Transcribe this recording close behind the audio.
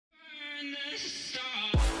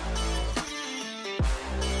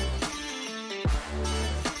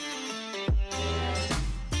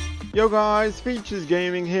Yo guys, Features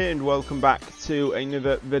Gaming here and welcome back to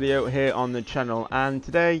another video here on the channel. And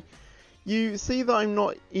today you see that I'm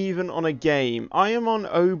not even on a game. I am on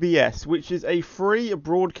OBS, which is a free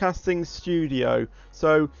broadcasting studio.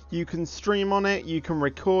 So you can stream on it, you can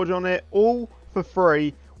record on it, all for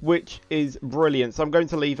free, which is brilliant. So I'm going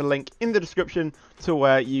to leave a link in the description to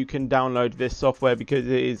where you can download this software because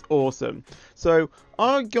it is awesome. So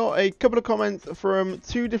I got a couple of comments from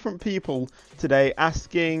two different people today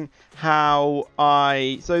asking how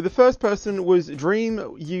so the first person was Dream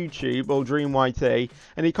YouTube or Dream YT,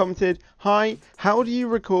 and he commented, "Hi, how do you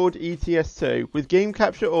record ETS2 with game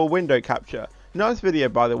capture or window capture? Nice video,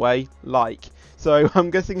 by the way, like." So I'm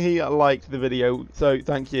guessing he liked the video, so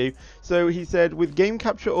thank you. So he said, with game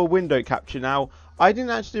capture or window capture. Now, I didn't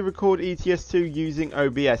actually record ETS2 using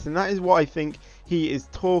OBS, and that is what I think he is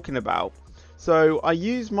talking about. So I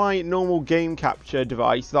use my normal game capture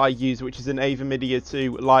device that I use, which is an Ava Media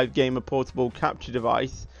 2 Live Gamer portable capture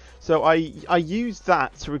device. So I use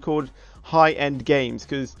that to record high-end games,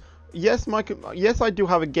 because yes, I do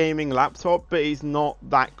have a gaming laptop, but it's not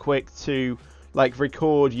that quick to like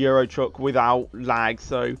record Euro Truck without lag.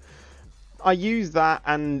 So I use that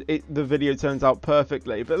and the video turns out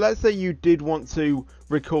perfectly. But let's say you did want to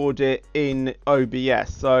record it in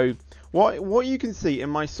OBS. So what you can see in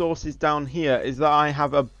my sources down here is that I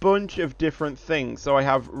have a bunch of different things. So I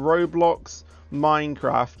have Roblox,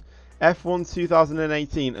 Minecraft, F1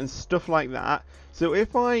 2018 and stuff like that. So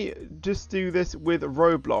if I just do this with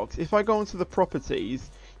Roblox, if I go into the properties,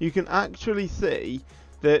 you can actually see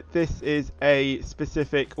that this is a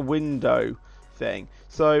specific window thing.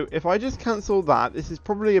 So if I just cancel that, this is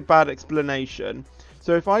probably a bad explanation.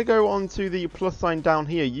 So if I go on to the plus sign down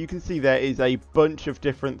here, you can see there is a bunch of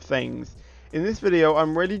different things. In this video,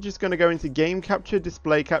 I'm really just going to go into game capture,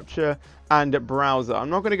 display capture, and browser.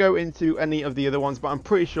 I'm not going to go into any of the other ones, but I'm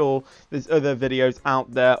pretty sure there's other videos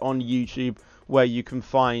out there on YouTube where you can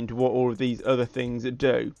find what all of these other things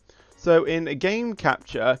do. So in a game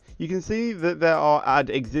capture, you can see that there are add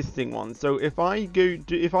existing ones. So if I do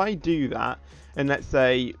that, and let's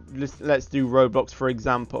do Roblox for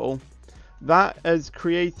example, that has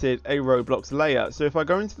created a Roblox layer. So if I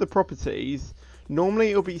go into the properties, normally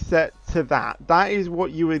it'll be set to that. That is what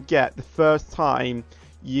you would get the first time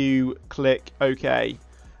you click OK.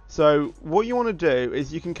 So what you want to do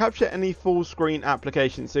is you can capture any full screen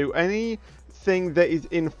application. So anything that is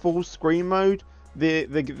in full screen mode,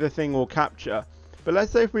 the thing will capture. But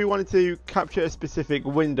let's say if we wanted to capture a specific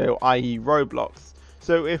window, i.e. Roblox.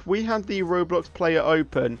 So if we had the Roblox player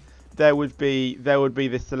open, there would be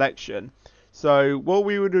this selection. So what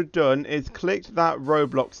we would have done is clicked that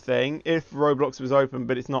Roblox thing. If Roblox was open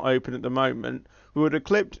but it's not open at the moment, we would have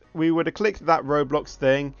clicked that Roblox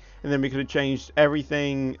thing, and then we could have changed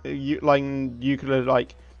everything. You could have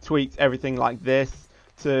like tweaked everything like this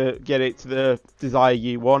to get it to the desire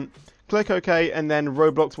you want. Click OK, and then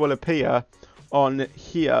Roblox will appear on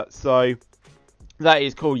here. So that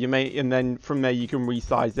is cool. And then from there you can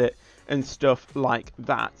resize it and stuff like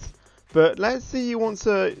that. But let's say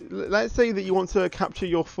that you want to capture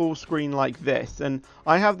your full screen like this, and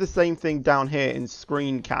I have the same thing down here in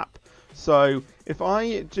screen cap. So if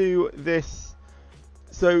I do this,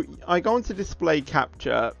 so I go into display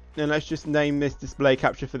capture, and let's just name this display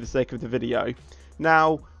capture for the sake of the video.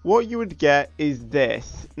 Now, what you would get is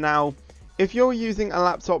this. Now, if you're using a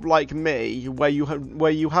laptop like me, where you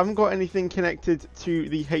haven't got anything connected to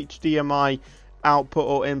the HDMI output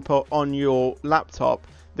or input on your laptop,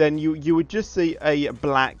 then you would just see a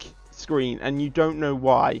black screen, and you don't know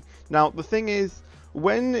why. Now, the thing is,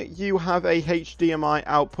 when you have a HDMI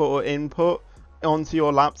output or input onto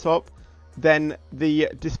your laptop, then the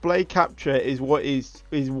display capture is what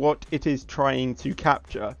it is trying to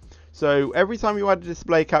capture. So every time you add a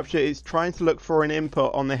display capture, it's trying to look for an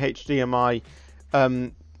input on the HDMI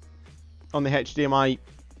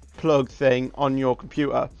plug thing on your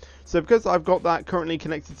computer. So because I've got that currently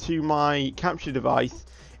connected to my capture device,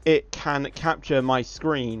 it can capture my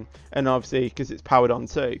screen, and obviously because it's powered on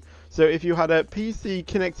too. So if you had a PC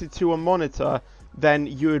connected to a monitor, then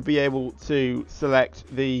you would be able to select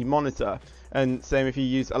the monitor. And same if you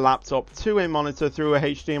use a laptop to a monitor through a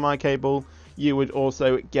HDMI cable, you would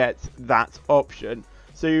also get that option.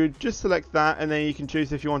 So you would just select that, and then you can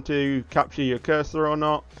choose if you want to capture your cursor or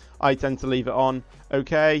not. I tend to leave it on.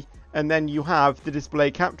 Okay, and then you have the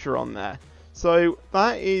display capture on there. So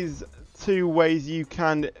that is two ways you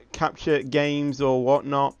can capture games or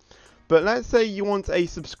whatnot. But let's say you want a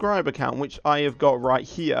subscribe account, which I have got right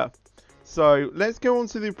here. So let's go on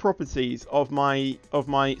to the properties of my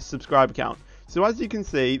subscribe account. So as you can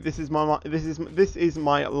see, this is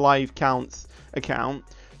my live counts account.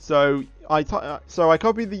 So I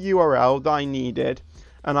copied the URL that I needed,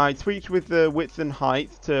 and I tweaked with the width and height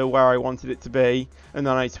to where I wanted it to be, and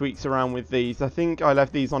then I tweaked around with these. I think I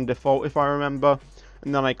left these on default if I remember,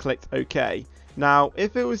 and then I clicked OK. Now,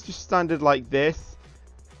 if it was just standard like this,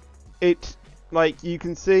 like you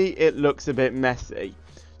can see, it looks a bit messy.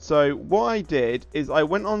 So what I did is I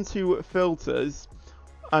went on to filters,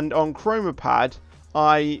 and on chroma pad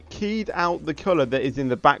I keyed out the color that is in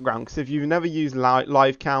the background, because if you've never used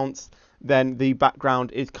live counts, then the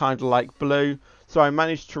background is kind of like blue. So I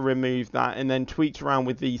managed to remove that and then tweaked around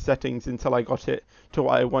with the settings until I got it to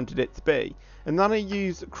what I wanted it to be. And then I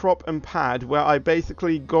used crop and pad, where I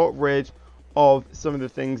basically got rid of some of the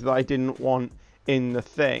things that I didn't want in the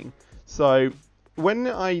thing. So when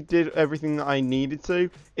I did everything that I needed to,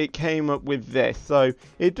 it came up with this. So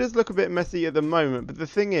it does look a bit messy at the moment, but the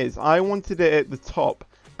thing is, I wanted it at the top,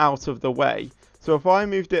 out of the way. So if I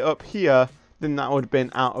moved it up here, then that would have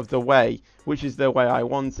been out of the way, which is the way I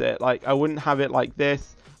want it. Like, I wouldn't have it like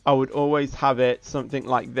this. I would always have it something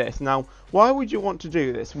like this. Now, why would you want to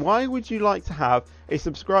do this? Why would you like to have a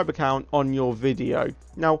subscribe account on your video?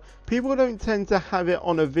 Now, people don't tend to have it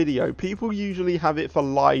on a video. People usually have it for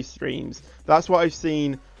live streams. That's what I've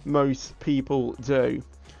seen most people do.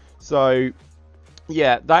 So,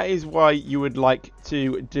 yeah, that is why you would like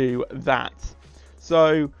to do that.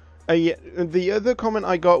 So, the other comment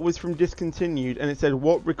I got was from Discontinued, and it said,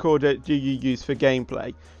 what recorder do you use for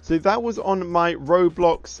gameplay? So that was on my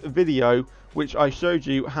Roblox video, which I showed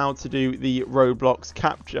you how to do the Roblox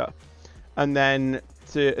capture. And then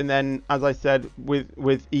as I said, with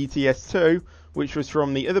ETS2, which was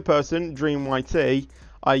from the other person, DreamYT,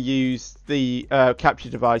 I used the capture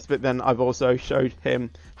device, but then I've also showed him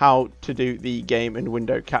how to do the game and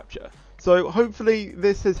window capture. So hopefully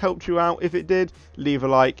this has helped you out. If it did, leave a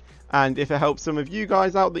like. And if it helps some of you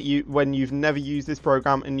guys out that when you've never used this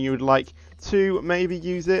program and you would like to maybe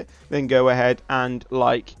use it, then go ahead and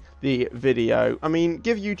like the video. I mean,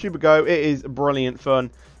 give YouTube a go. It is brilliant fun.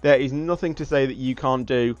 There is nothing to say that you can't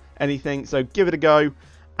do anything. So give it a go,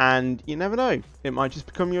 and you never know, it might just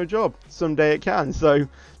become your job. Someday it can. So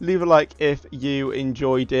leave a like if you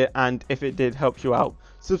enjoyed it and if it did help you out.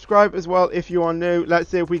 Subscribe as well if you are new.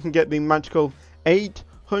 Let's see if we can get the magical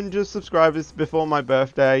 800 subscribers before my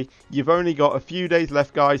birthday. You've only got a few days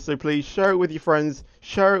left, guys, so please share it with your friends,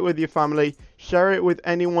 share it with your family, share it with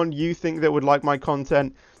anyone you think that would like my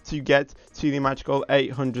content to get to the magical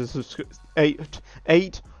 800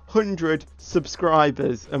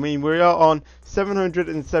 subscribers. I mean, we are on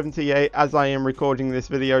 778 as I am recording this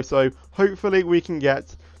video, so hopefully we can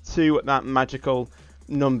get to that magical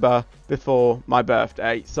number before my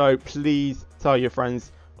birthday. So please tell your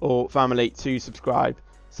friends or family to subscribe.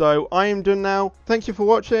 So I am done now. Thank you for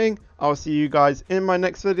watching. I'll see you guys in my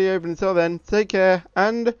next video, but until then, take care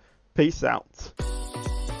and peace out.